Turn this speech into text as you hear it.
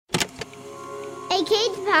A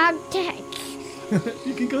kids podcast.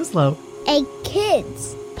 You can go slow. A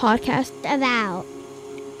kids podcast about.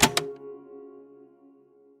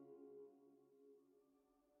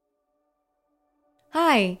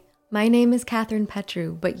 Hi, my name is Catherine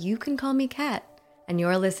Petru, but you can call me Kat, and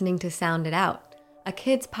you're listening to Sound It Out, a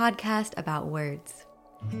kids podcast about words.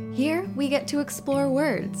 Here, we get to explore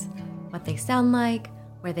words, what they sound like,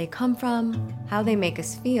 where they come from, how they make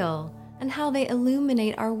us feel, and how they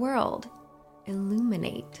illuminate our world.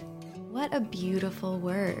 Illuminate. What a beautiful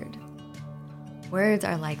word. Words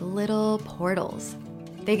are like little portals.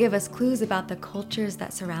 They give us clues about the cultures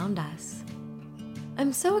that surround us.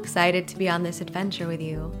 I'm so excited to be on this adventure with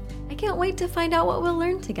you. I can't wait to find out what we'll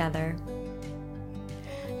learn together.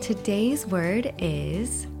 Today's word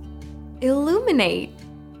is illuminate.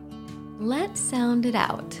 Let's sound it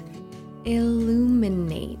out.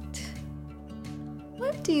 Illuminate.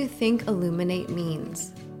 What do you think illuminate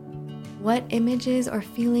means? What images or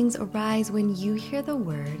feelings arise when you hear the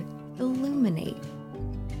word illuminate?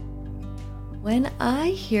 When I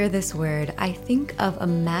hear this word, I think of a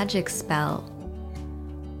magic spell.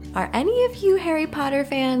 Are any of you Harry Potter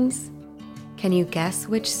fans? Can you guess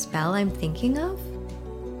which spell I'm thinking of?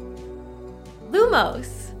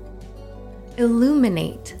 Lumos.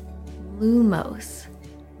 Illuminate. Lumos.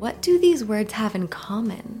 What do these words have in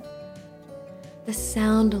common? The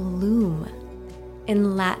sound loom.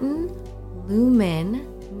 In Latin, lumen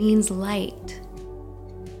means light.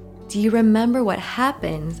 Do you remember what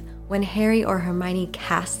happens when Harry or Hermione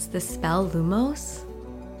casts the spell Lumos?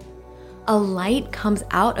 A light comes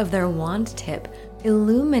out of their wand tip,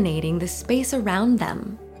 illuminating the space around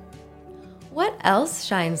them. What else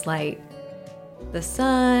shines light? The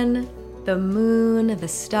sun, the moon, the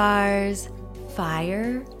stars,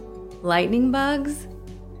 fire, lightning bugs.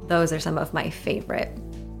 Those are some of my favorite.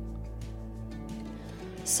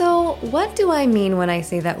 So, what do I mean when I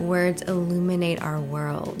say that words illuminate our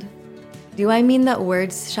world? Do I mean that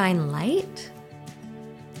words shine light?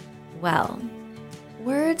 Well,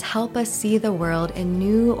 words help us see the world in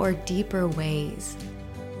new or deeper ways,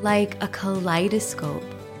 like a kaleidoscope.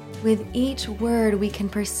 With each word, we can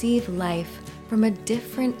perceive life from a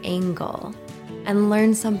different angle and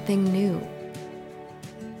learn something new.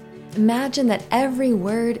 Imagine that every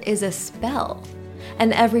word is a spell,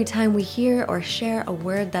 and every time we hear or share a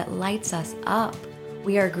word that lights us up,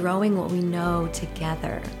 we are growing what we know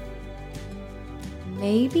together.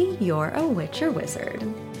 Maybe you're a witch or wizard,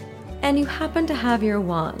 and you happen to have your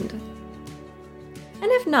wand. And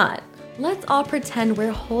if not, let's all pretend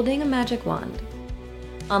we're holding a magic wand.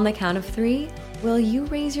 On the count of 3, will you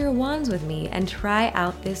raise your wands with me and try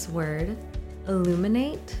out this word,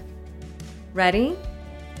 illuminate? Ready?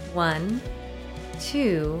 1,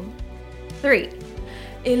 2, 3.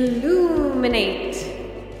 Illuminate.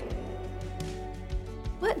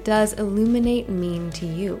 What does illuminate mean to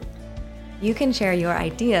you? You can share your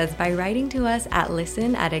ideas by writing to us at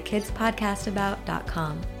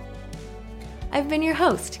listen@akidspodcastabout.com. I've been your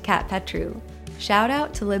host, Kat Petru. Shout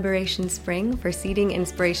out to Liberation Spring for seeding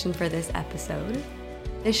inspiration for this episode.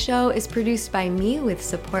 This show is produced by me with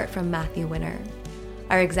support from Matthew Winner.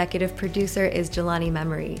 Our executive producer is Jelani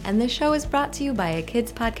Memory, and this show is brought to you by A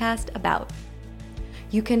Kids Podcast About.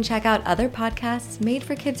 You can check out other podcasts made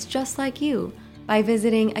for kids just like you by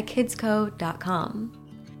visiting akidsco.com.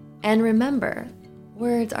 And remember,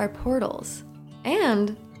 words are portals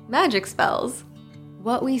and magic spells.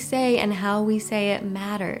 What we say and how we say it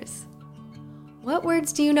matters. What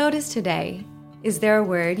words do you notice today? Is there a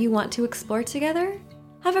word you want to explore together?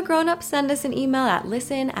 Have a grown-up send us an email at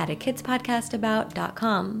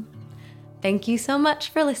listen@akidspodcastabout.com. Thank you so much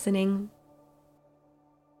for listening.